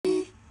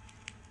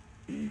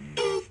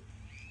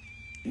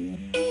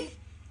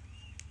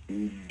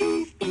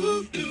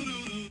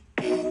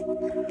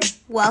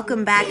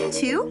Welcome back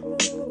to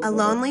A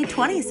Lonely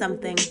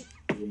 20-Something.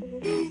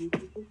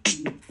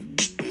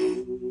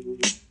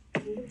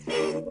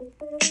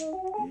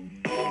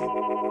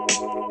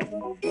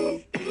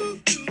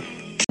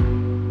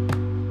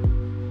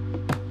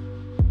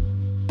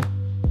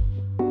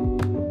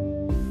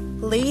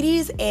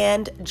 Ladies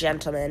and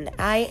gentlemen,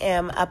 I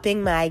am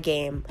upping my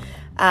game.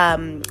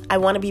 I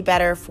want to be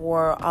better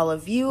for all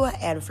of you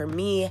and for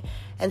me,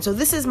 and so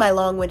this is my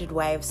long-winded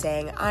way of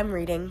saying I'm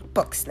reading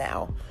books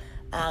now.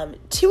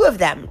 2 of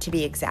them, to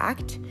be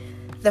exact.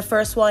 The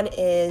first one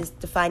is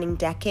Defining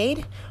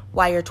Decade,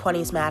 Why Your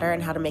 20s Matter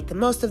and How to Make the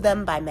Most of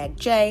Them by Meg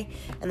J.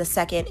 And the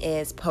second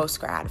is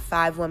Postgrad,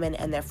 5 Women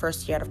and Their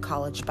First Year Out of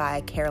College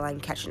by Caroline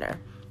Ketchner.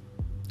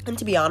 And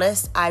to be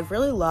honest, I've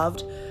really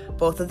loved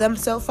both of them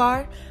so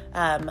far.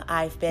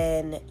 I've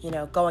been,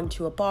 going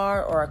to a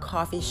bar or a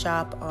coffee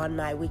shop on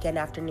my weekend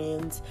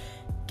afternoons,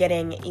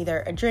 getting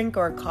either a drink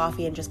or a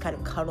coffee and just kind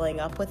of cuddling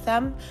up with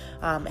them,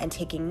 and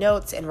taking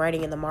notes and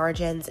writing in the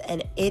margins.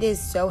 And it is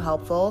so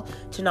helpful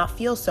to not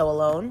feel so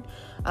alone,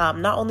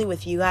 not only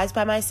with you guys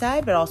by my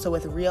side, but also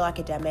with real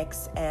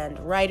academics and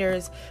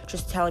writers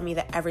just telling me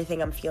that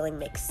everything I'm feeling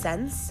makes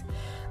sense.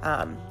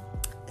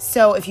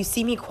 So if you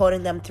see me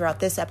quoting them throughout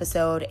this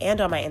episode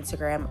and on my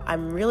Instagram,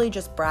 I'm really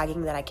just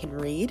bragging that I can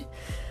read.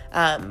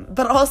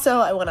 But also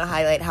I want to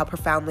highlight how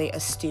profoundly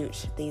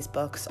astute these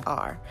books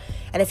are.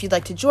 And if you'd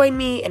like to join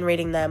me in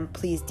reading them,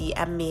 please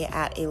DM me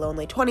at A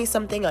Lonely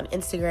 20-Something on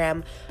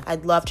Instagram.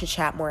 I'd love to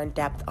chat more in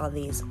depth on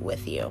these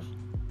with you.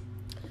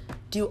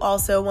 Do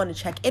also want to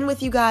check in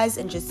with you guys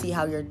and just see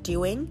how you're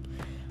doing.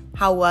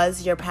 How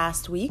was your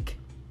past week?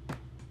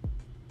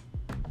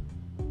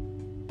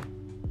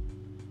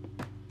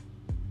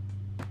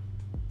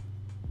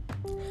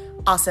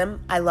 Awesome.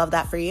 I love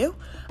that for you.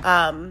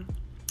 I'm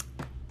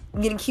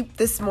going to keep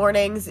this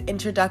morning's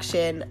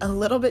introduction a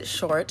little bit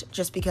short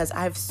just because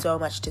I have so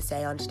much to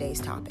say on today's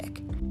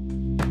topic.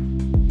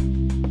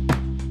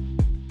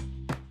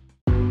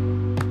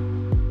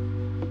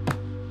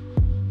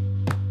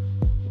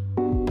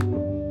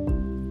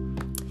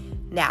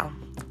 Now,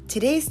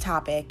 today's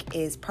topic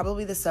is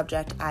probably the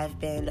subject I've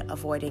been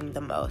avoiding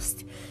the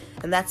most.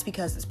 And that's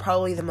because it's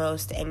probably the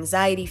most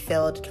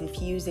anxiety-filled,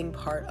 confusing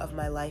part of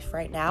my life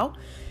right now.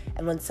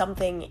 And when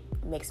something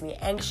makes me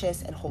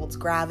anxious and holds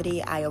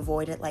gravity, I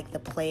avoid it like the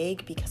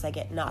plague because I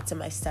get knots in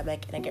my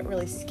stomach and I get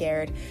really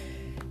scared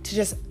to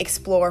just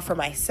explore for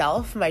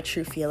myself my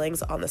true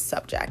feelings on the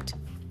subject.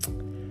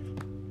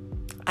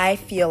 I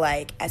feel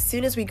like as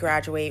soon as we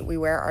graduate, we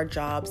wear our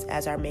jobs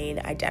as our main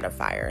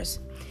identifiers.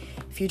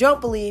 If you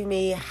don't believe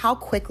me, how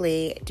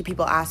quickly do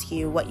people ask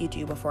you what you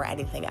do before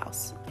anything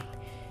else?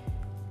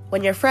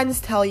 When your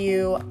friends tell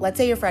you, let's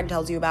say your friend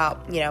tells you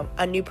about,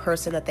 a new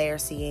person that they are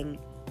seeing,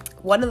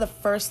 one of the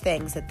first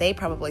things that they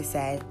probably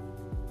say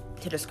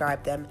to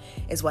describe them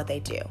is what they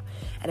do.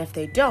 And if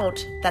they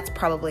don't, that's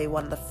probably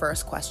one of the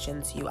first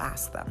questions you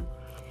ask them.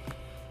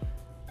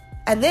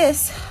 And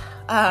this,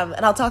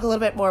 and I'll talk a little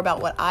bit more about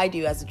what I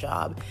do as a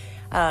job.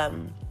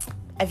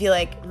 I feel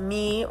like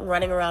me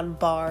running around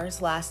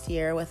bars last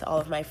year with all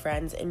of my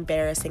friends,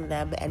 embarrassing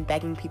them and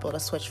begging people to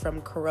switch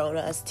from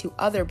Coronas to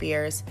other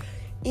beers,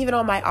 even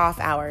on my off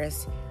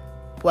hours,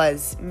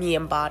 was me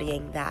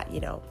embodying that,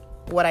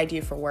 what I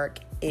do for work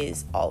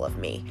is all of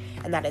me,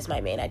 and that is my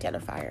main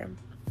identifier.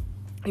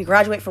 We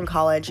graduate from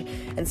college,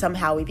 and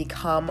somehow we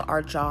become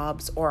our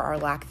jobs or our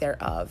lack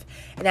thereof.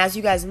 And as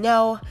you guys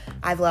know,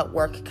 I've let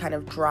work kind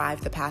of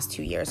drive the past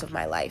 2 years of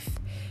my life.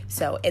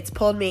 So it's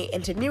pulled me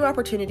into new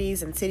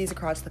opportunities in cities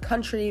across the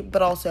country,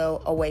 but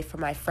also away from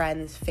my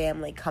friends,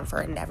 family,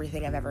 comfort, and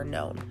everything I've ever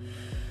known.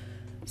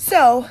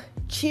 So,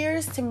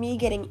 cheers to me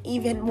getting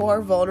even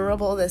more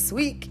vulnerable this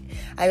week.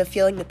 I have a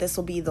feeling that this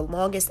will be the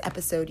longest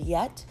episode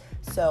yet,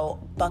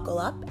 so buckle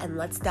up and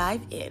let's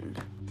dive in.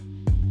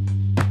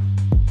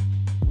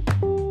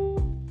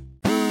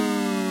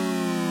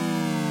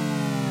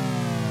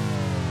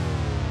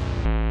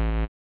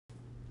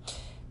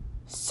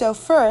 So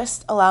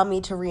first, allow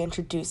me to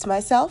reintroduce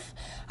myself.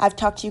 I've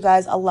talked to you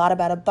guys a lot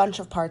about a bunch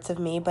of parts of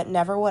me, but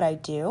never what I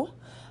do.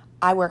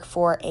 I work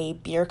for a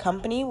beer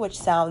company, which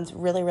sounds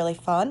really, really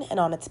fun,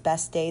 and on its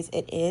best days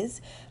it is,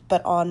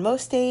 but on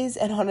most days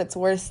and on its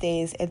worst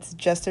days, it's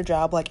just a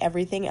job like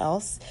everything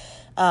else.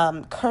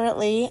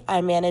 Currently,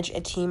 I manage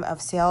a team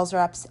of sales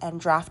reps and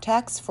draft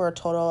techs for a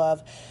total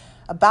of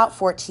about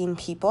 14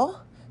 people.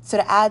 So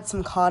to add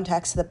some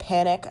context to the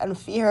panic and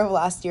fear of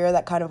last year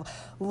that kind of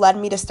led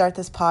me to start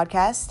this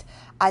podcast,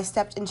 I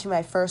stepped into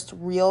my first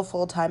real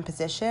full-time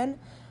position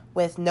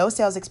with no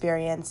sales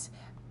experience.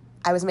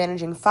 I was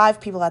managing 5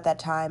 people at that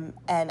time,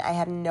 and I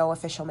had no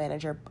official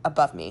manager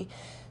above me.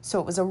 So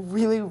it was a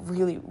really,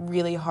 really,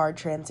 really hard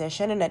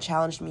transition, and it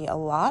challenged me a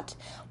lot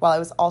while I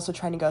was also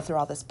trying to go through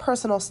all this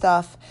personal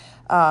stuff.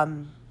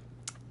 And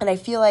I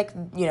feel like,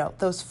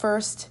 those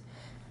first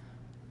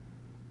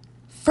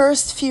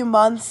first few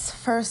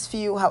months,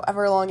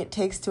 however long it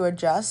takes to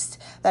adjust,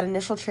 that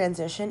initial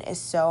transition is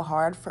so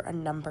hard for a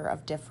number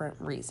of different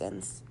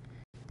reasons.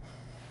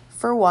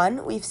 For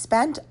one, we've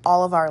spent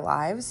all of our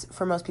lives,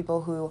 for most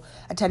people who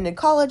attended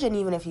college, and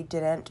even if you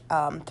didn't,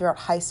 throughout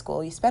high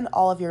school, you spend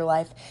all of your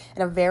life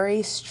in a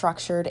very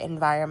structured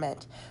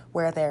environment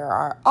where there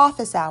are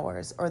office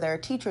hours or there are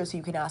teachers who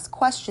you can ask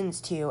questions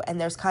to, and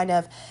there's kind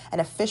of an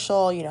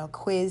official,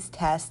 quiz,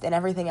 test, and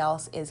everything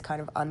else is kind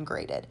of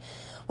ungraded.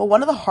 Well,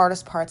 one of the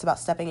hardest parts about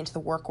stepping into the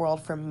work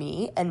world for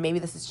me, and maybe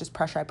this is just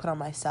pressure I put on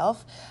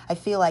myself, I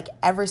feel like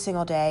every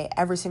single day,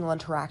 every single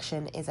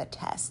interaction is a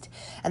test.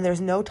 And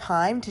there's no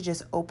time to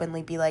just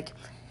openly be like,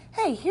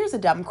 hey, here's a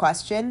dumb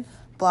question,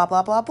 blah,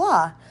 blah, blah,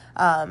 blah,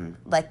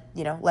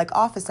 like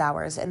office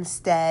hours.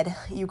 Instead,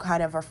 you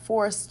kind of are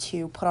forced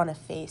to put on a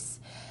face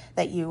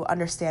that you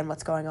understand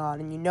what's going on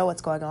and you know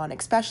what's going on,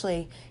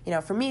 especially,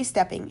 for me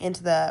stepping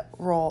into the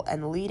role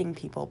and leading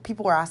people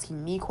were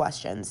asking me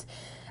questions.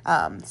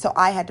 So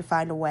I had to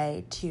find a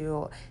way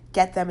to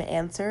get them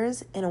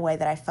answers in a way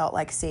that I felt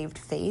like saved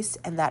face,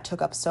 and that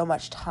took up so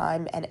much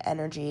time and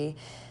energy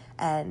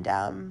and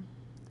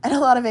a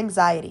lot of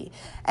anxiety.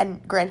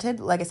 And granted,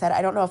 like I said,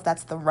 I don't know if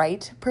that's the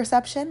right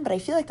perception, but I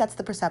feel like that's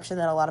the perception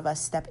that a lot of us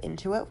step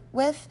into it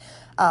with.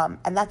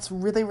 And that's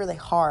really, really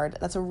hard.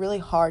 That's a really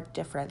hard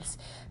difference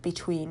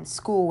between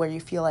school, where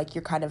you feel like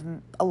you're kind of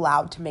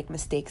allowed to make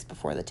mistakes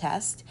before the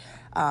test,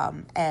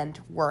 and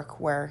work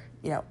where,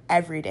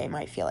 every day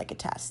might feel like a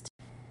test.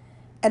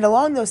 And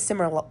along those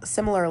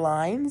similar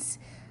lines,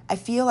 I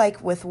feel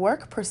like with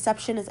work,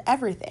 perception is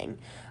everything,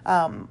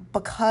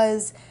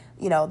 because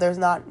there's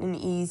not an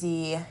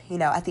easy,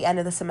 at the end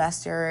of the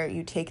semester,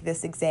 you take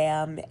this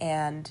exam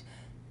and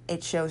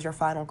it shows your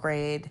final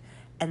grade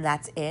and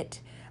that's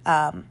it.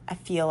 I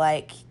feel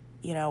like,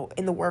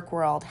 in the work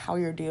world, how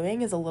you're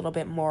doing is a little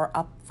bit more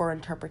up for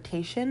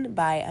interpretation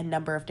by a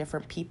number of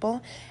different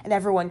people, and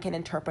everyone can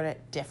interpret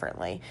it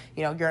differently.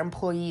 Your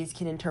employees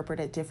can interpret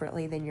it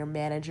differently than your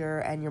manager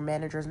and your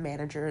manager's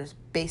managers,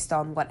 based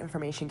on what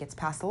information gets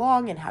passed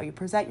along and how you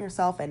present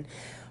yourself and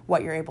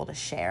what you're able to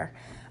share.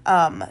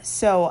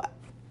 So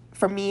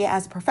for me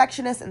as a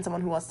perfectionist and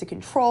someone who wants to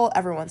control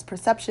everyone's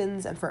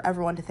perceptions and for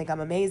everyone to think I'm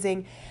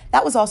amazing,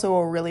 that was also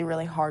a really,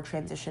 really hard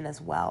transition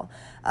as well.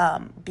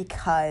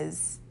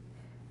 Because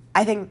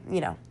I think,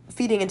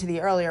 feeding into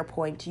the earlier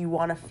point, you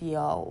want to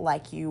feel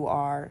like you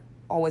are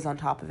always on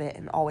top of it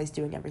and always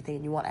doing everything,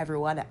 and you want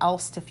everyone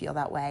else to feel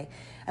that way.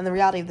 And the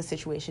reality of the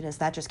situation is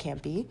that just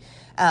can't be.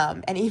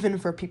 And even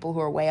for people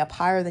who are way up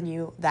higher than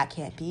you, that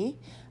can't be.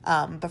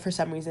 But for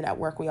some reason at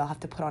work, we all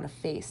have to put on a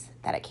face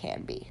that it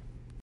can be.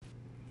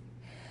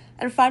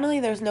 And finally,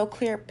 there's no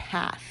clear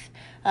path.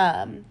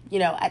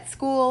 At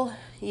school,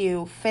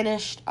 you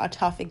finished a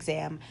tough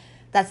exam.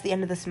 That's the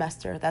end of the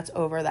semester. That's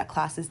over. That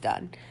class is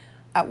done.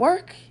 At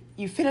work,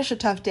 you finish a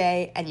tough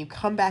day and you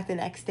come back the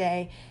next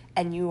day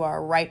and you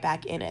are right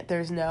back in it.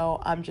 There's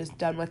no, I'm just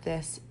done with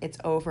this. It's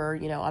over.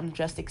 I'm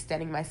just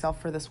extending myself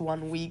for this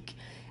 1 week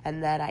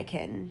and then I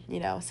can,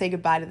 say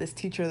goodbye to this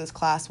teacher, this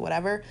class,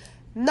 whatever.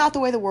 Not the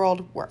way the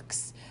world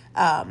works.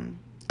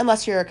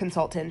 Unless you're a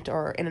consultant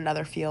or in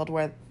another field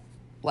where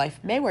life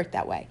may work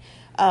that way.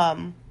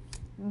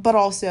 But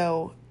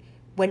also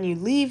when you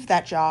leave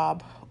that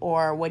job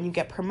or when you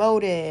get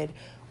promoted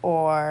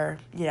or,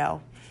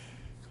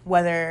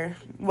 whether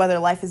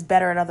life is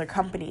better at other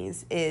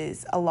companies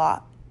is a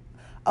lot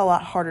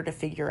harder to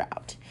figure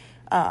out.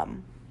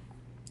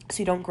 So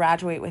you don't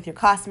graduate with your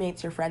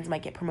classmates. Your friends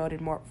might get promoted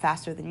more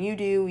faster than you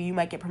do. You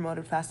might get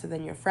promoted faster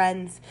than your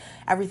friends.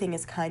 Everything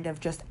is kind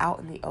of just out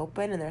in the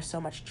open, and there's so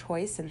much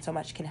choice and so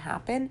much can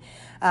happen,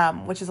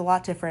 which is a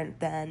lot different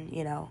than,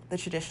 the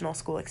traditional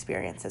school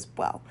experience as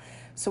well.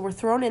 So we're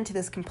thrown into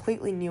this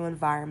completely new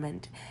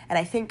environment, and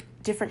I think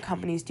different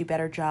companies do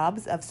better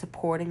jobs of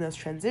supporting those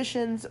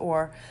transitions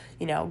or,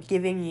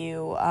 giving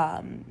you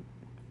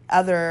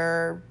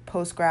other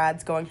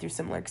postgrads going through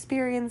similar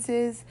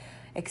experiences,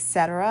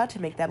 etc.,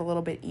 to make that a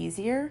little bit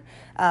easier.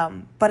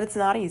 But it's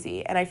not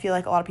easy. And I feel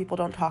like a lot of people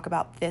don't talk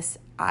about this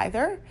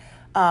either.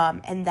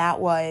 And that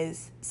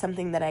was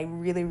something that I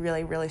really,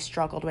 really, really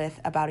struggled with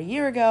about a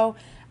year ago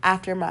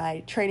after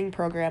my training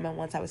program. And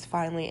once I was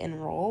finally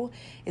enrolled,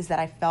 is that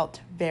I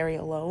felt very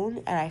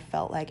alone and I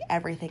felt like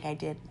everything I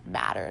did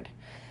mattered.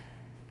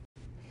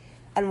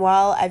 And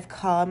while I've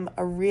come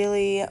a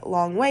really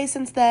long way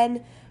since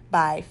then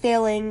by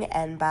failing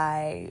and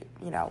by,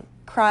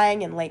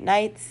 crying and late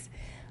nights,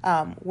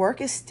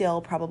 work is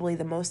still probably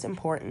the most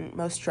important,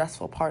 most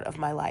stressful part of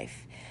my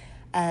life.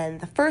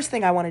 And the first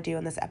thing I want to do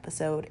in this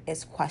episode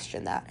is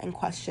question that and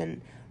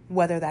question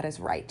whether that is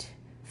right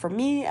for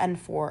me and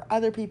for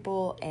other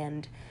people,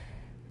 and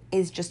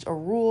is just a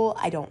rule.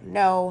 I don't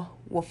know.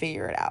 We'll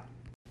figure it out.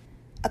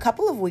 A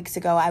couple of weeks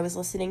ago, I was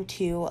listening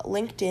to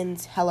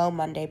LinkedIn's Hello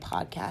Monday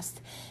podcast,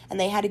 and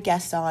they had a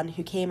guest on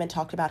who came and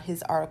talked about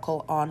his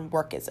article on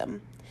workism.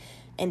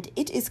 And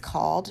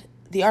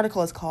the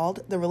article is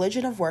called "The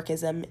Religion of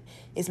Workism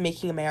is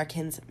Making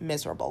Americans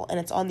Miserable," and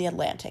it's on The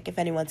Atlantic if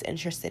anyone's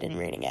interested in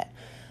reading it.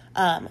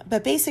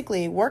 But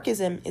basically,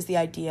 workism is the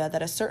idea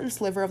that a certain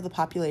sliver of the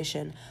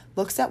population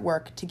looks at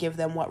work to give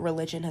them what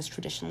religion has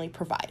traditionally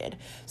provided.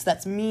 So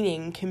that's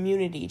meaning,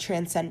 community,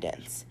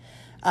 transcendence.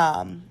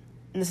 And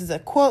this is a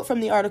quote from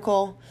the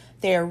article.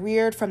 They are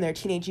reared from their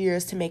teenage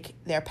years to make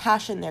their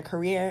passion their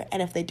career,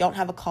 and if they don't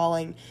have a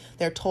calling,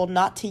 they're told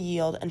not to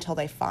yield until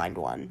they find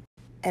one.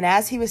 And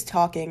as he was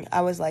talking,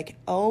 I was like,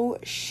 oh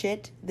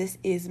shit, this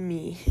is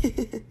me.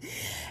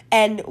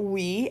 And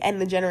we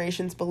and the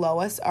generations below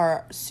us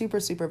are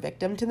super, super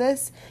victim to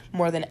this,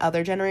 more than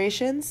other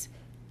generations.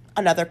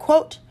 Another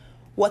quote,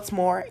 what's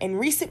more, in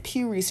recent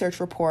Pew Research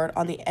report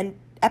on the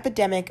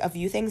epidemic of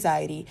youth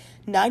anxiety,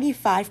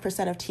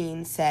 95% of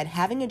teens said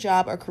having a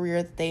job or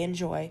career that they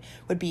enjoy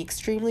would be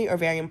extremely or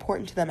very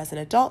important to them as an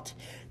adult.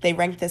 They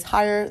ranked this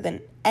higher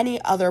than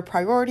any other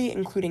priority,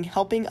 including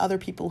helping other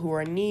people who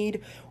are in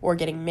need or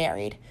getting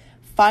married.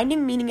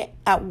 Finding meaning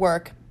at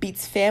work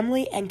beats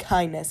family and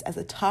kindness as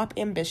a top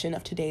ambition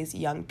of today's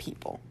young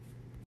people.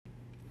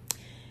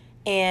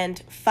 And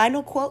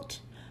final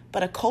quote,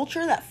 but a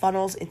culture that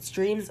funnels its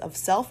dreams of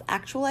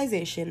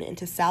self-actualization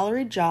into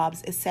salaried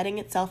jobs is setting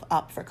itself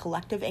up for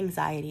collective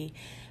anxiety,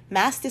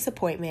 mass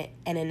disappointment,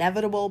 and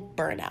inevitable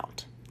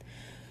burnout.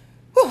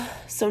 Whew.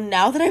 So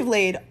now that I've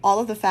laid all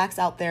of the facts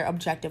out there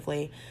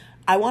objectively,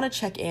 I want to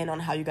check in on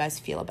how you guys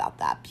feel about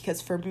that,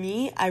 because for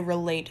me, I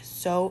relate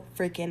so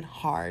freaking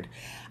hard.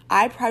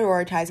 I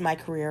prioritize my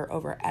career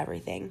over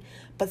everything,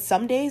 but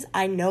some days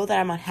I know that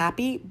I'm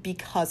unhappy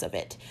because of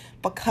it,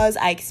 because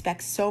I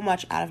expect so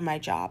much out of my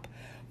job.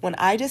 When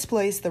I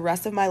displace the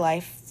rest of my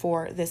life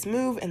for this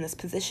move and this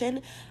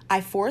position, I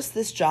forced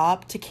this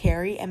job to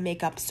carry and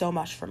make up so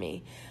much for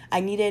me. I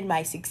needed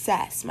my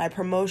success, my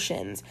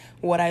promotions,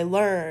 what I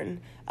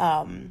learn,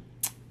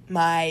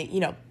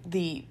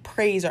 the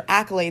praise or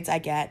accolades I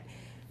get,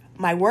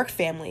 my work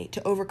family,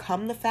 to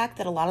overcome the fact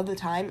that a lot of the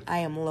time I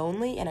am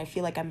lonely and I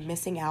feel like I'm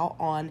missing out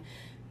on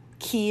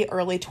key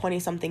early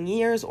 20-something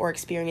years or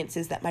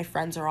experiences that my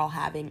friends are all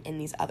having in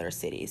these other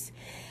cities.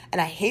 And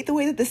I hate the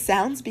way that this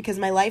sounds, because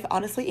my life,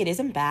 honestly, it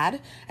isn't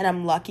bad. And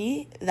I'm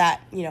lucky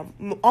that,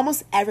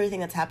 almost everything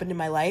that's happened in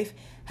my life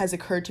has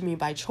occurred to me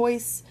by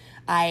choice.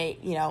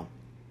 I'm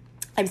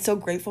so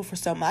grateful for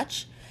so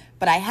much.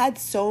 But I had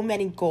so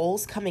many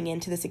goals coming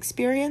into this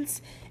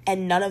experience,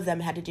 and none of them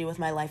had to do with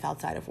my life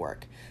outside of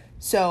work.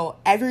 So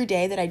every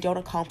day that I don't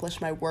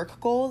accomplish my work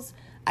goals,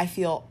 I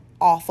feel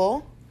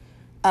awful.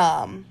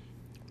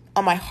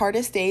 On my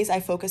hardest days,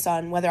 I focus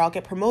on whether I'll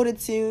get promoted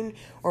soon,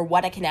 or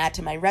what I can add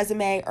to my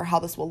resume, or how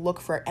this will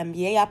look for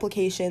MBA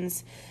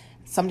applications.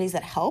 Some days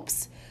that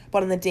helps,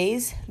 but on the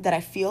days that I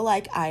feel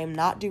like I am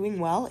not doing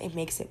well, it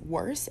makes it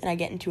worse, and I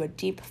get into a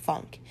deep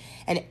funk.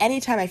 And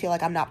anytime I feel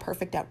like I'm not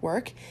perfect at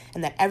work,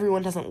 and that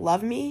everyone doesn't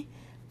love me,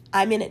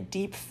 I'm in a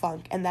deep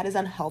funk, and that is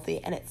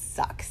unhealthy, and it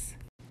sucks.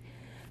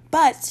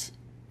 But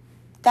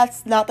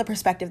that's not the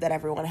perspective that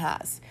everyone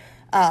has.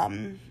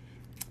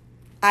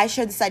 I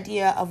shared this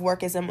idea of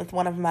workism with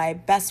one of my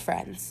best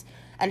friends,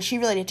 and she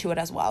related to it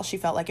as well. She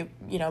felt like it,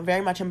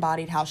 very much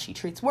embodied how she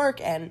treats work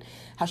and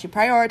how she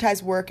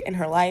prioritizes work in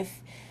her life.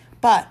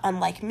 But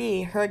unlike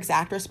me, her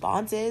exact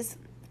response is,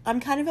 I'm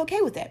kind of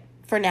okay with it,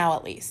 for now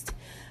at least.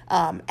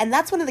 And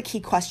that's one of the key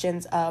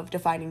questions of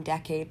Defining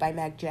Decade by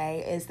Meg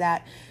J, is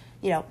that,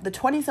 the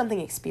 20-something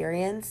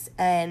experience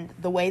and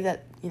the way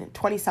that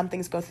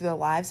 20-somethings go through their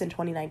lives in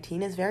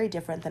 2019 is very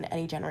different than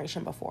any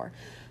generation before.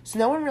 So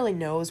no one really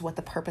knows what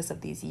the purpose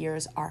of these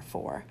years are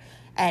for.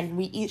 And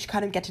we each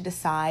kind of get to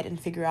decide and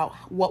figure out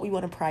what we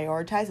want to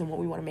prioritize and what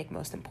we want to make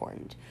most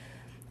important.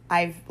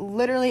 I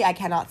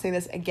cannot say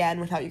this again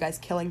without you guys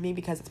killing me,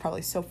 because it's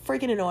probably so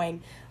freaking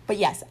annoying. But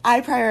yes,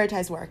 I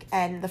prioritize work,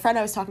 and the friend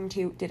I was talking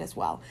to did as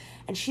well.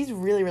 And she's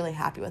really, really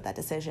happy with that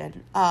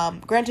decision.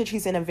 Granted,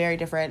 she's in a very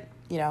different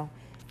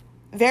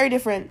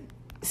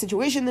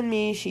situation than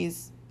me.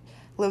 She's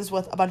lives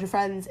with a bunch of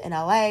friends in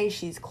LA.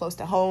 She's close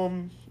to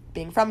home,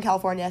 being from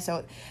California.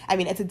 So,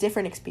 it's a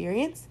different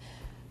experience.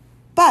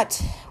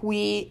 But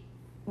we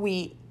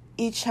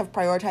each have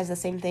prioritized the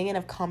same thing and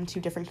have come to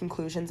different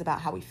conclusions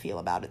about how we feel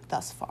about it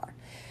thus far.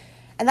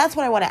 And that's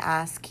what I want to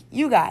ask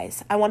you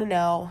guys. I want to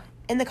know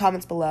in the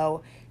comments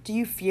below, do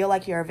you feel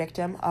like you're a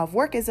victim of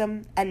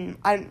workism? And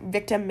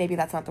victim, maybe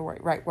that's not the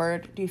right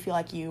word. Do you feel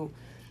like you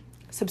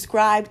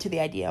subscribe to the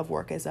idea of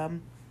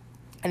workism?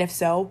 And if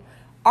so,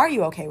 are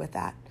you okay with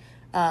that?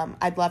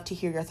 I'd love to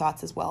hear your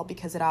thoughts as well,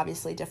 because it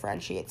obviously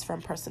differentiates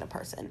from person to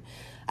person.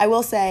 I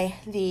will say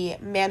the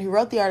man who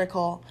wrote the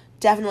article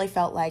definitely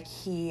felt like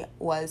he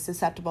was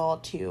susceptible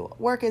to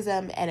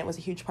workism, and it was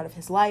a huge part of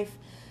his life.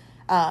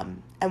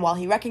 And while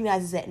he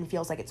recognizes it and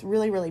feels like it's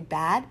really, really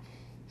bad,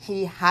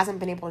 he hasn't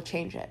been able to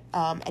change it.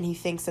 And he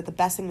thinks that the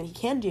best thing that he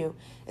can do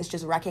is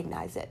just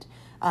recognize it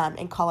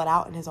and call it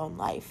out in his own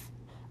life.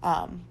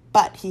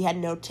 But he had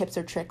no tips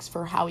or tricks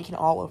for how we can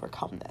all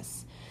overcome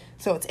this.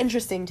 So it's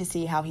interesting to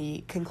see how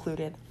he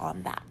concluded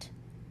on that.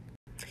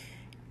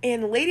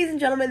 And ladies and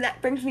gentlemen,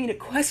 that brings me to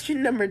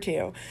question number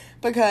 2.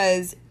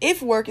 Because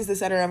if work is the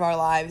center of our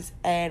lives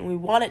and we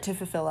want it to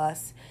fulfill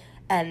us,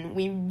 and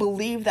we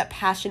believe that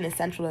passion is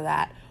central to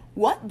that,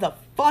 what the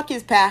fuck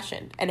is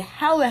passion? And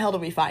how the hell do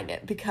we find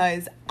it?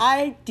 Because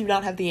I do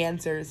not have the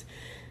answers.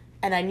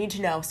 And I need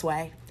to know,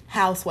 Sway.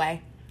 How,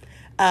 Sway?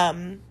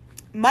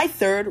 My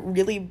third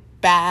really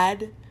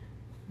bad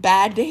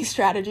day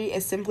strategy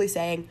is simply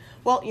saying,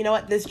 well, you know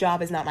what? This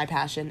job is not my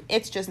passion.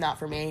 It's just not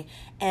for me.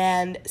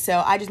 And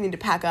so I just need to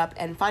pack up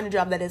and find a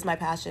job that is my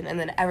passion, and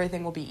then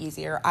everything will be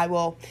easier. I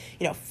will,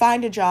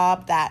 find a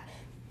job that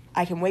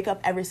I can wake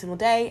up every single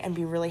day and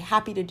be really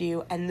happy to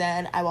do, and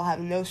then I will have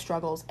no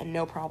struggles and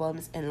no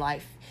problems in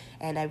life,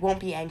 and I won't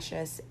be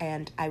anxious,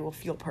 and I will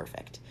feel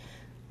perfect.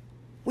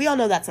 We all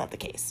know that's not the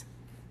case.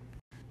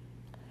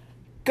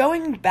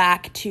 Going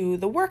back to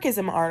the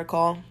workism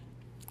article,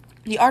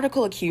 the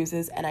article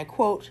accuses, and I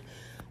quote,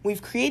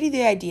 "We've created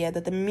the idea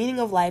that the meaning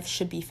of life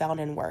should be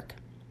found in work.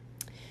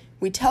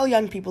 We tell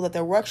young people that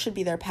their work should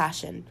be their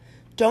passion.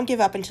 Don't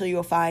give up until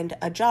you find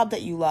a job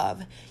that you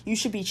love. You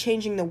should be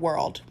changing the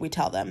world," we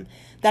tell them.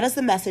 That is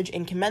the message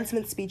in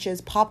commencement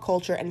speeches, pop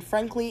culture, and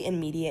frankly in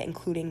media,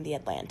 including The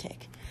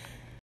Atlantic.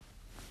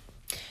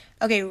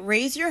 Okay,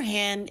 raise your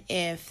hand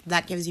if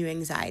that gives you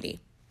anxiety.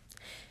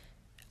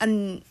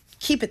 And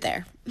keep it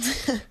there.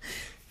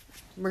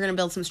 We're going to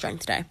build some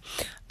strength today.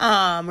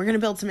 We're going to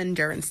build some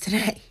endurance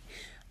today.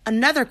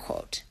 Another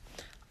quote.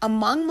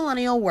 "Among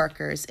millennial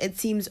workers, it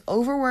seems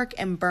overwork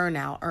and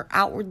burnout are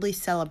outwardly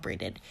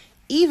celebrated,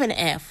 even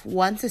if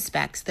one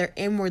suspects they're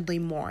inwardly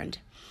mourned."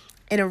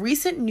 In a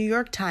recent New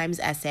York Times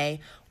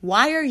essay,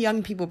 "Why Are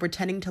Young People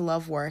Pretending to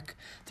Love Work?"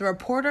 the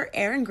reporter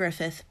Erin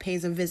Griffith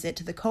pays a visit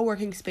to the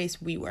co-working space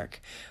WeWork,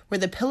 where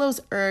the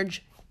pillows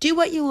urge, "Do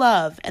what you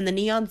love," and the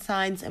neon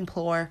signs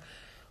implore,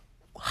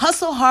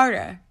 "Hustle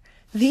harder."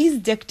 These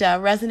dicta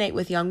resonate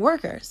with young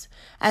workers.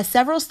 As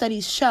several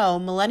studies show,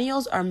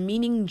 millennials are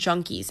meaning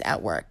junkies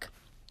at work.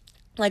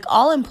 Like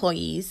all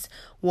employees,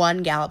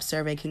 one Gallup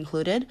survey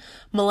concluded,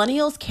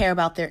 millennials care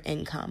about their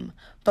income.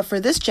 But for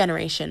this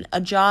generation,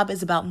 a job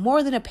is about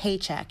more than a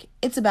paycheck.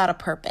 It's about a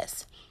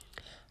purpose.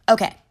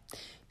 Okay,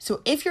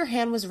 so if your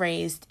hand was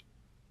raised,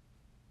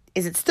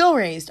 is it still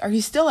raised? Are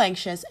you still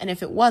anxious? And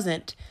if it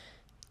wasn't,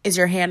 is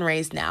your hand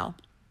raised now?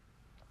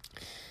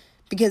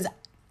 Because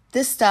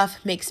this stuff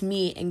makes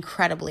me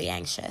incredibly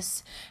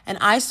anxious, and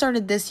I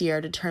started this year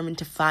determined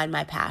to find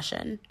my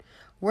passion.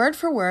 Word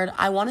for word,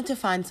 I wanted to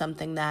find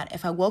something that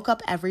if I woke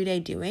up every day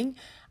doing,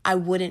 I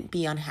wouldn't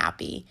be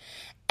unhappy.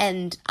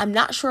 And I'm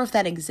not sure if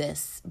that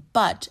exists,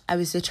 but I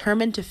was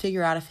determined to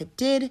figure out if it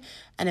did,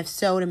 and if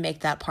so, to make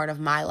that part of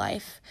my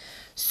life.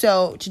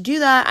 So to do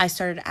that, I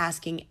started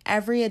asking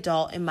every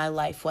adult in my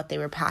life what they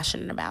were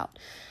passionate about.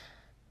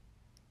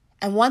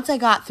 And once I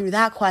got through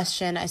that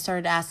question, I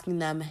started asking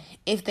them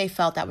if they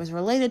felt that was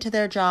related to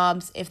their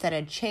jobs, if that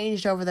had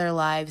changed over their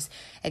lives,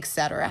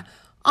 etc.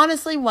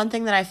 Honestly, one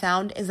thing that I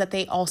found is that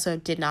they also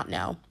did not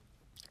know.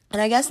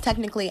 And I guess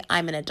technically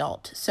I'm an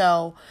adult.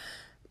 So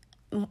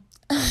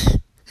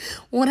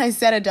when I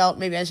said adult,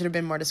 maybe I should have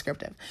been more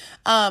descriptive.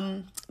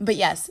 But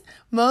yes,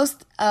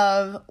 most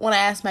of when I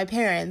asked my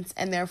parents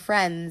and their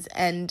friends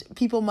and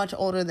people much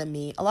older than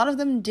me, a lot of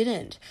them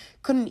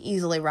couldn't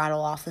easily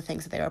rattle off the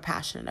things that they were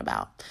passionate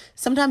about.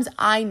 Sometimes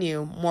I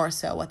knew more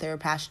so what they were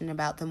passionate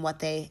about than what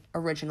they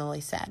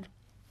originally said.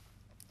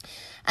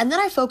 And then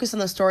I focused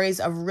on the stories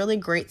of really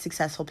great,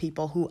 successful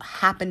people who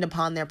happened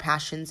upon their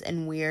passions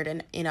in weird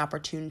and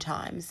inopportune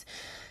times.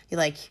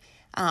 Like,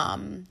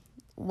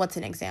 what's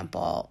an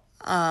example?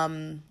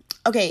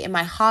 Okay, in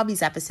my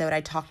hobbies episode,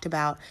 I talked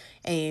about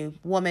a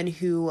woman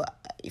who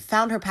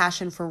found her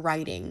passion for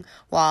writing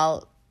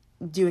while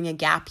doing a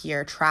gap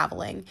year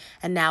traveling,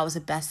 and now is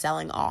a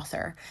best-selling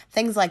author.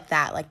 Things like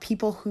that, like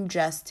people who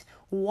just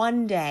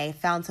one day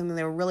found something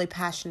they were really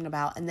passionate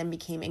about and then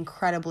became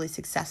incredibly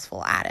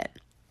successful at it.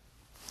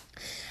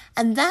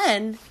 And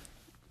then,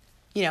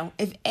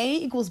 if A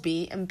equals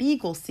B and B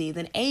equals C,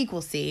 then A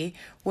equals C,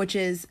 which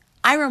is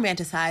I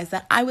romanticize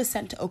that I was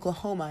sent to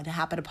Oklahoma to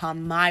happen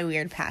upon my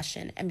weird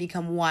passion and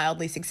become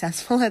wildly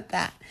successful at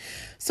that.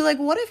 So,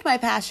 what if my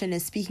passion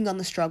is speaking on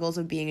the struggles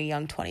of being a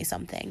young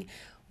 20-something?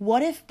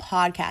 What if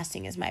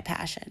podcasting is my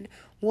passion?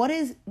 What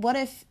if,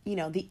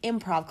 the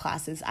improv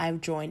classes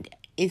I've joined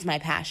is my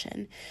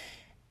passion?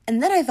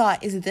 And then I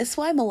thought, is this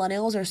why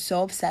millennials are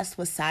so obsessed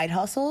with side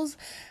hustles?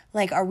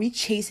 Are we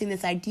chasing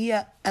this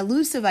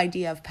elusive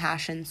idea of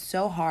passion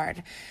so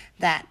hard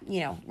that,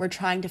 we're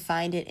trying to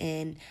find it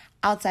in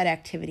outside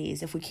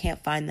activities if we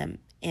can't find them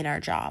in our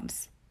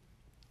jobs?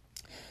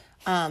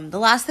 The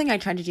last thing I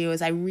tried to do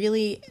is I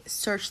really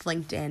searched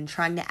LinkedIn,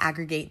 trying to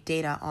aggregate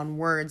data on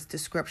words,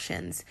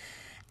 descriptions,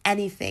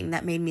 anything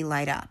that made me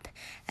light up,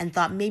 and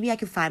thought maybe I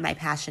could find my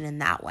passion in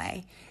that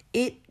way.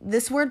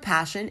 This word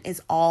passion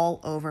is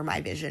all over my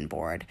vision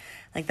board.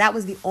 That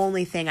was the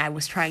only thing I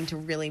was trying to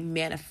really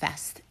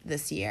manifest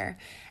this year.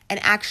 And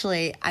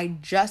actually, I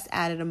just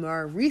added a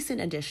more recent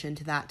addition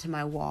to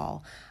my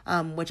wall,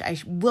 which I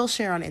will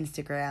share on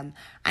Instagram.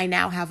 I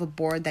now have a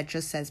board that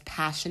just says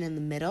passion in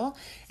the middle.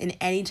 And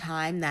any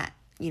time that,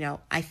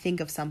 I think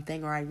of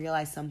something or I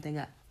realize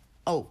something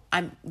oh,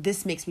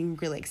 this makes me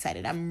really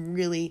excited. I'm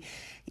really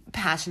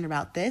passionate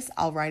about this.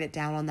 I'll write it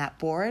down on that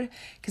board,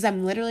 because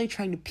I'm literally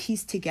trying to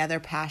piece together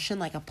passion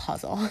like a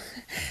puzzle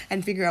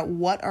and figure out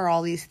what are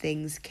all these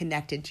things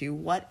connected to?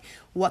 What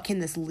can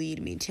this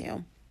lead me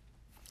to?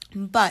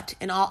 But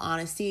in all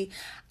honesty,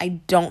 I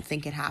don't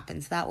think it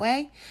happens that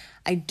way.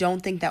 I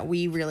don't think that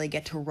we really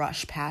get to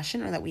rush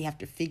passion, or that we have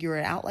to figure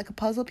it out like a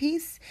puzzle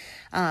piece.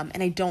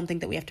 And I don't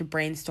think that we have to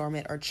brainstorm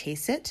it or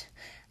chase it.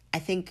 I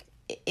think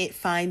it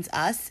finds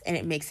us and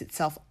it makes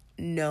itself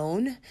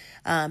known.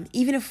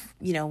 Even if,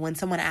 when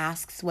someone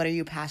asks, what are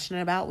you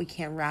passionate about? We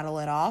can't rattle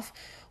it off.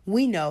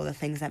 We know the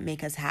things that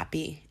make us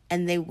happy,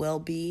 and they will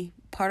be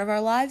part of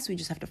our lives. We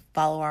just have to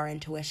follow our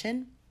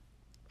intuition.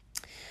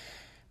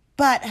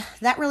 But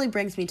that really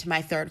brings me to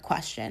my third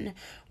question,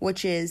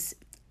 which is,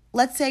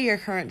 let's say your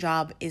current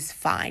job is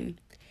fine.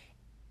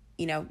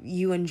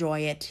 You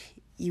enjoy it,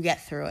 you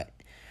get through it,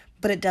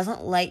 but it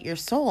doesn't light your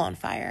soul on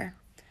fire.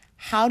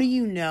 How do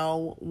you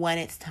know when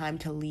it's time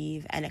to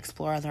leave and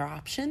explore other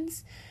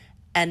options,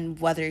 and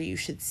whether you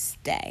should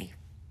stay?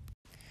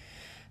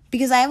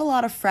 Because I have a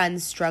lot of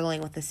friends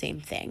struggling with the same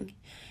thing.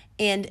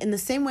 And in the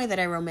same way that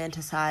I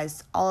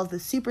romanticized all of the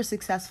super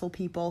successful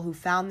people who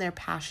found their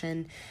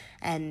passion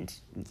and,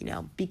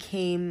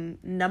 became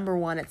number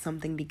one at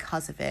something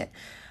because of it,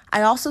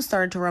 I also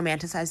started to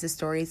romanticize the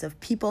stories of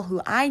people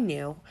who I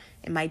knew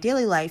in my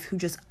daily life who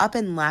just up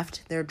and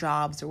left their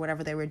jobs or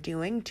whatever they were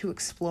doing to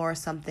explore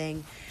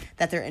something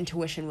that their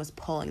intuition was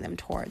pulling them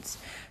towards.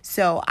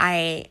 So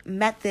I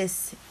met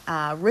this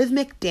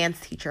rhythmic dance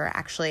teacher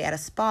actually at a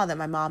spa that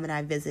my mom and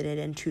I visited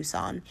in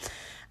Tucson.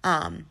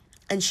 And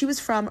she was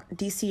from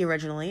DC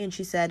originally, and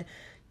she said,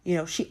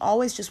 she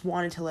always just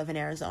wanted to live in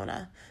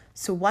Arizona.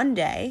 So one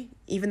day,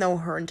 even though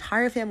her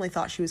entire family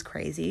thought she was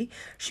crazy,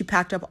 she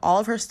packed up all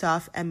of her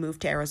stuff and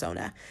moved to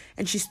Arizona.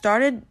 And she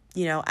started,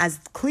 as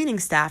cleaning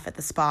staff at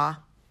the spa,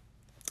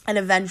 and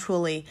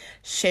eventually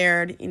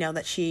shared,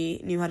 that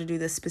she knew how to do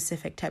this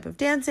specific type of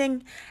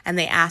dancing, and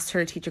they asked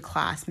her to teach a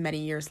class many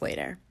years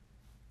later.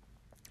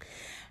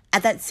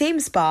 At that same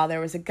spa,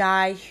 there was a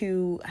guy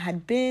who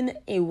had been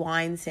a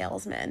wine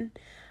salesman,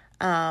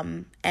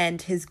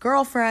 and his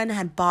girlfriend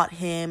had bought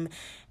him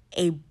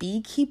a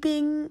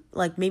beekeeping,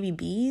 like maybe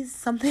bees,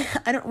 something,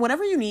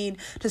 whatever you need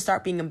to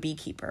start being a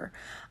beekeeper.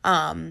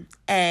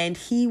 And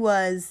he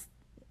was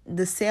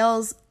the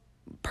sales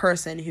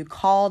person who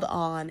called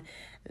on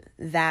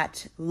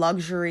that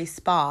luxury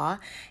spa,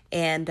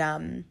 and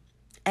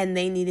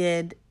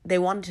they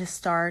wanted to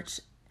start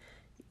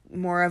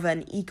more of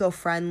an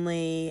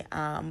eco-friendly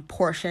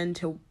portion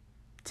to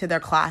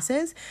their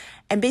classes.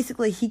 And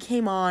basically he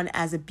came on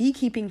as a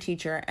beekeeping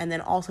teacher and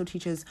then also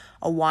teaches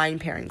a wine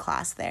pairing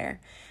class there.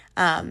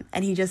 And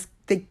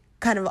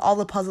all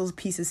the puzzle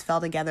pieces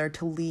fell together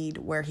to lead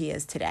where he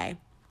is today.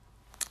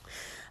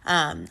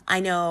 I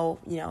know,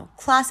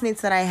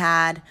 classmates that I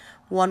had,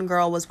 one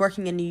girl was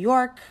working in New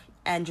York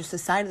and just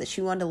decided that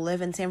she wanted to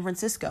live in San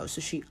Francisco. So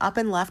she up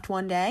and left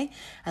one day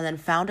and then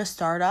found a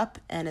startup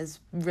and is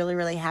really,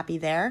 really happy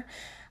there.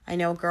 I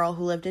know a girl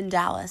who lived in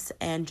Dallas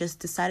and just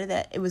decided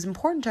that it was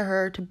important to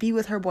her to be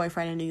with her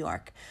boyfriend in New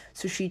York.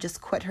 So she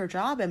just quit her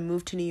job and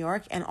moved to New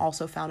York and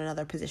also found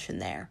another position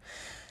there.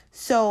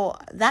 So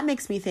that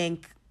makes me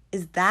think,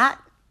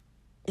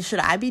 should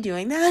I be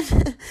doing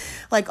that?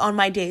 Like on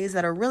my days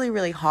that are really,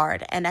 really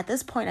hard. And at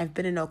this point, I've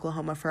been in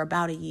Oklahoma for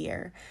about a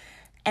year.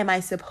 Am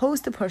I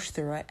supposed to push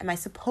through it? Am I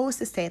supposed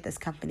to stay at this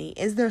company?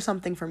 Is there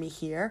something for me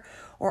here?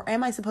 Or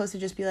am I supposed to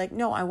just be like,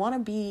 no, I want to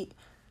be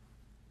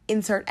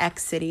insert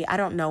X city. I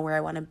don't know where I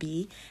want to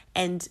be.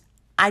 And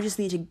I just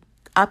need to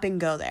up and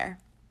go there.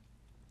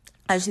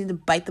 I just need to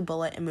bite the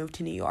bullet and move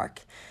to New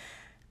York.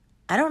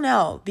 I don't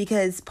know,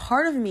 because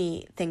part of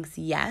me thinks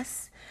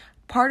yes.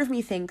 Part of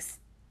me thinks,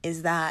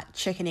 is that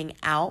chickening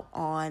out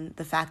on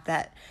the fact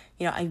that,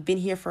 I've been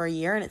here for a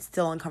year and it's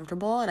still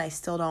uncomfortable and it's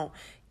still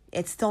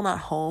not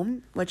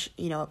home, which,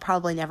 it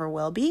probably never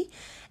will be.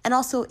 And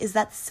also, is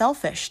that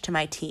selfish to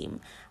my team?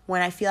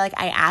 When I feel like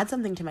I add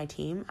something to my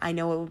team, I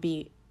know it would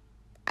be,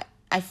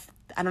 I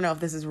don't know if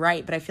this is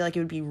right, but I feel like it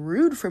would be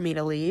rude for me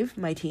to leave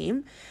my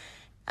team.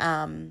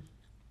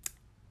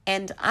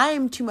 And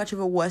I'm too much of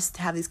a wuss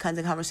to have these kinds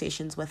of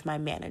conversations with my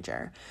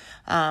manager.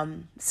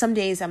 Some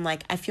days I'm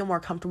like, I feel more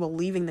comfortable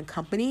leaving the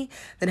company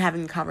than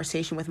having a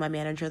conversation with my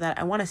manager that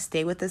I want to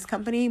stay with this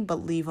company,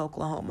 but leave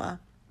Oklahoma.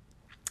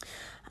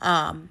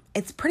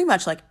 It's pretty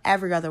much like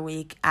every other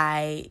week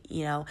I,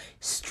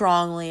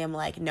 strongly am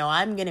like, no,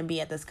 I'm going to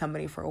be at this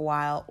company for a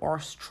while, or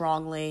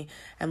strongly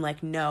I'm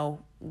like, no,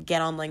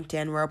 get on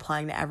LinkedIn. We're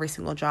applying to every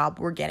single job.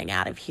 We're getting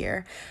out of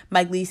here.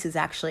 My lease is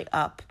actually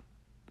up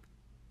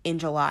in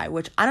July,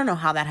 which I don't know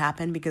how that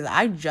happened because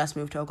I just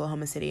moved to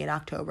Oklahoma City in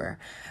October,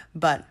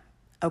 but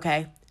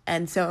okay.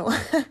 And so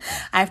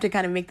I have to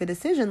kind of make the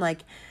decision,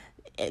 like,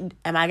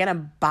 am I going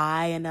to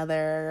buy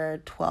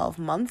another 12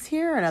 months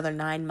here, another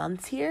 9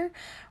 months here?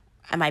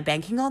 Am I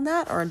banking on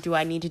that, or do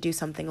I need to do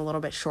something a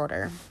little bit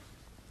shorter?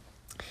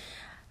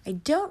 I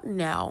don't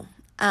know.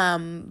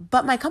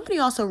 But my company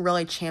also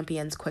really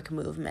champions quick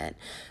movement,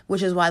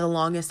 which is why the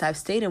longest I've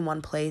stayed in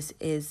one place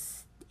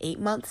is 8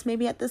 months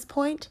maybe at this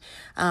point.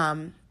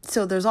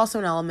 So there's also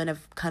an element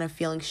of kind of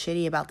feeling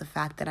shitty about the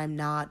fact that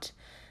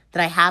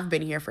I have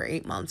been here for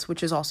 8 months,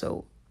 which is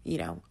also,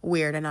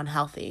 weird and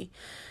unhealthy.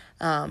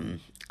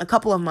 A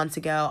couple of months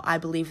ago, I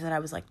believe that I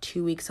was like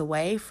 2 weeks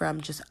away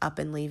from just up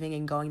and leaving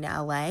and going to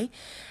LA.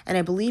 And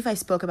I believe I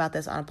spoke about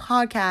this on a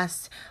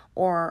podcast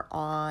or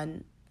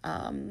on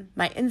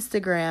my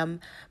Instagram,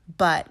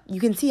 but you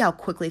can see how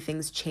quickly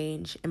things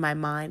change in my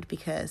mind,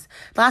 because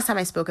last time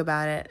I spoke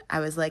about it, I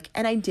was like,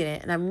 and I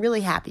didn't, and I'm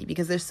really happy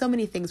because there's so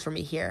many things for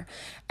me here.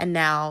 And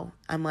now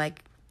I'm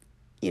like,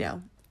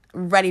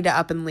 ready to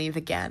up and leave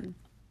again.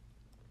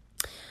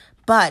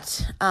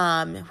 But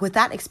with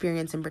that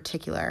experience in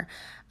particular,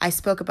 I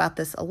spoke about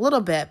this a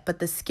little bit, but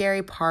the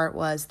scary part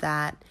was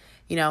that,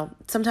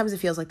 sometimes it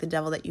feels like the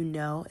devil that you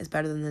know is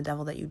better than the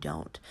devil that you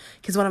don't.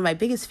 Because one of my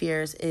biggest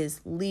fears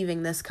is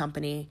leaving this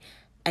company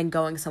and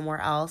going somewhere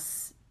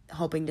else,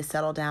 hoping to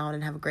settle down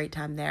and have a great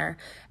time there,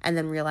 and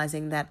then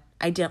realizing that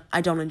I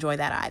don't enjoy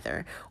that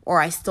either,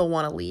 or I still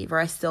want to leave, or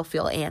I still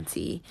feel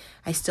antsy.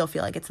 I still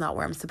feel like it's not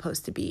where I'm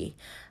supposed to be.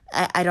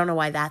 I don't know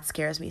why that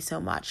scares me so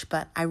much,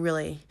 but I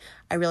really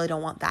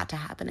don't want that to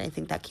happen. I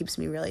think that keeps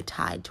me really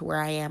tied to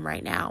where I am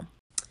right now.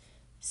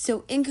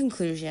 So in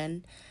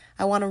conclusion,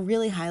 I want to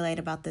really highlight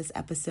about this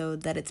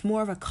episode that it's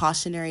more of a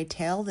cautionary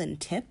tale than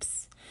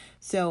tips.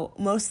 So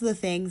most of the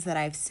things that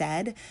I've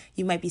said,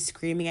 you might be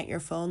screaming at your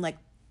phone like,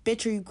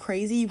 bitch, are you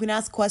crazy? You can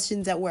ask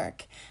questions at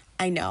work.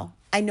 I know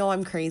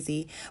I'm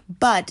crazy,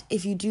 but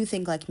if you do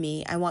think like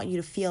me, I want you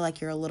to feel like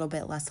you're a little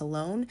bit less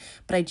alone,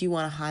 but I do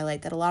want to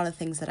highlight that a lot of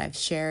things that I've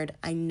shared,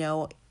 I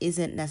know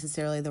isn't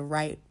necessarily the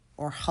right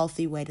or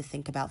healthy way to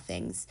think about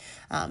things.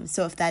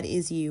 So if that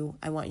is you,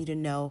 I want you to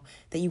know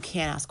that you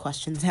can ask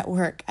questions at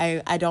work.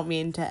 I don't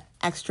mean to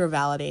extra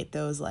validate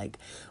those like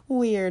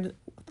weird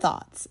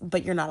thoughts,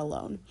 but you're not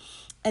alone.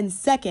 And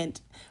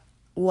second,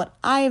 what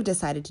I have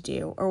decided to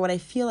do, or what I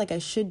feel like I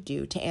should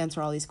do to answer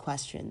all these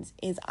questions,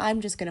 is I'm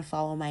just going to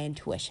follow my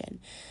intuition.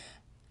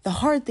 The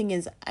hard thing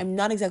is I'm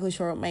not exactly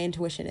sure what my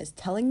intuition is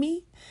telling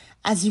me.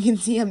 As you can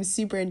see, I'm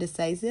super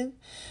indecisive.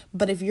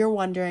 But if you're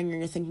wondering or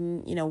you're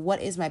thinking, what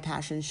is my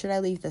passion? Should I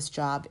leave this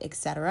job,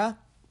 etc.?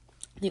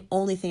 The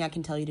only thing I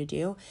can tell you to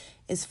do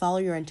is follow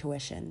your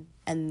intuition,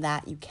 and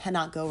that you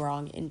cannot go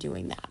wrong in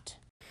doing that.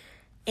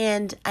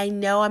 And I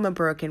know I'm a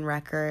broken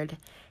record,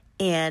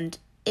 and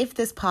if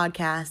this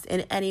podcast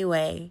in any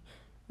way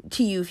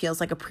to you feels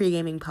like a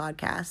pre-gaming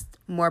podcast,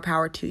 more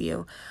power to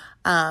you.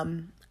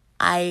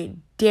 I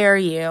dare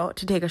you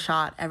to take a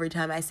shot every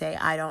time I say,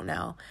 I don't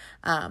know.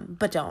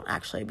 But don't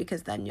actually,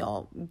 because then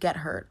you'll get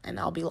hurt and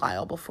I'll be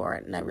liable for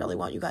it. And I really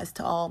want you guys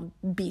to all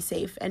be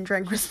safe and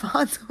drink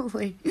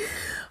responsibly.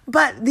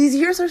 But these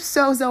years are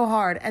so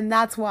hard. And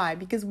that's why,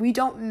 because we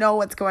don't know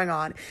what's going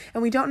on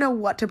and we don't know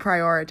what to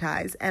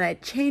prioritize. And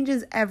it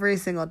changes every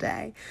single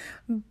day.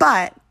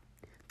 But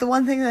the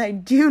one thing that I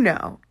do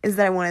know is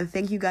that I want to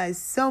thank you guys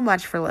so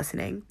much for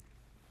listening.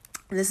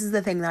 This is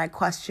the thing that I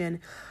question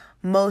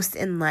most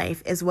in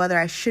life, is whether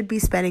I should be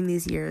spending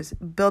these years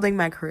building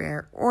my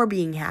career or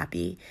being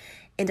happy.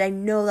 And I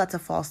know that's a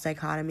false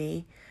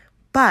dichotomy,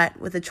 but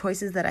with the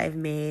choices that I've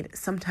made,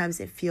 sometimes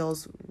it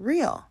feels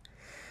real.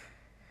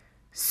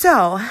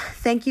 So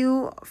thank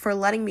you for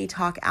letting me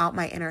talk out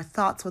my inner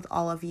thoughts with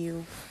all of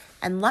you.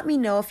 And let me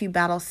know if you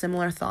battle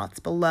similar thoughts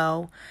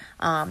below.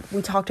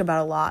 We talked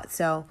about a lot,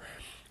 so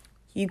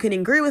you can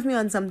agree with me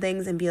on some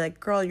things and be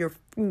like, girl, you're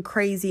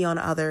crazy on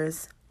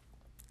others.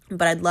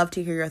 But I'd love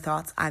to hear your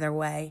thoughts either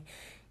way.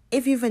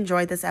 If you've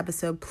enjoyed this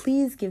episode,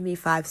 please give me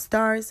 5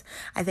 stars.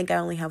 I think I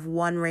only have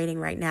 1 rating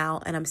right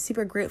now, and I'm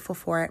super grateful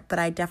for it. But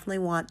I definitely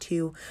want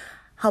to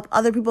help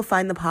other people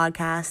find the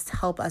podcast,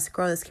 help us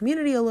grow this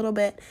community a little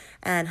bit,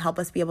 and help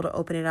us be able to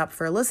open it up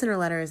for listener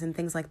letters and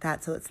things like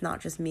that, so it's not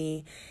just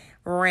me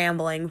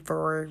rambling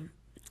for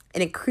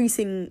an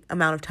increasing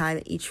amount of time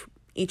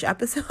each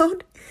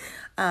episode.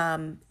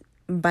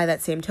 By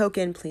that same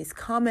token, please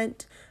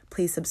comment,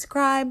 please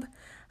subscribe.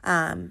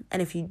 And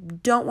if you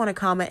don't want to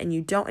comment and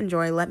you don't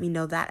enjoy, let me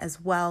know that as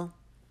well.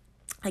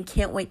 I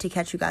can't wait to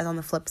catch you guys on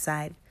the flip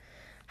side.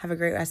 Have a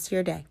great rest of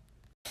your day.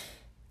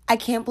 I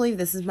can't believe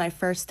this is my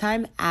first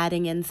time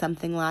adding in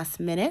something last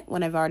minute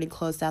when I've already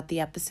closed out the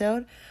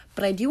episode,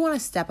 but I do want to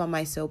step on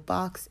my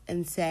soapbox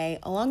and say,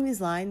 along these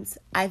lines,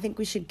 I think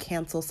we should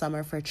cancel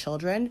summer for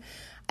children.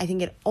 I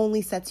think it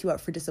only sets you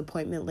up for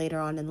disappointment later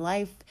on in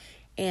life,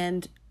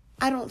 and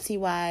I don't see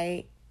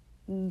why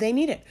they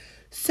need it.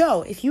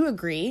 So if you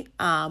agree,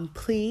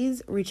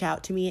 please reach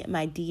out to me at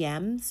my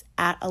DMs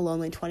at a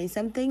lonely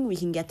 20-something. We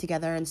can get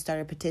together and start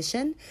a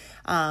petition.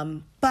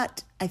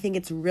 But I think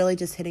it's really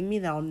just hitting me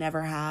that I'll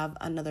never have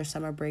another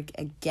summer break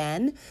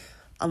again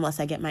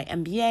unless I get my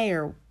MBA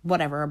or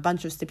whatever, a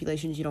bunch of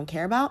stipulations you don't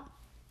care about.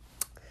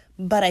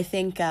 But I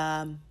think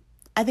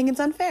it's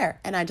unfair,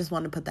 and I just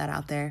want to put that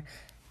out there.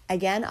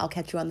 Again, I'll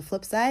catch you on the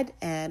flip side,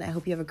 and I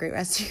hope you have a great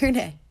rest of your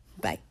day.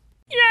 Bye.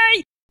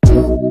 Yay!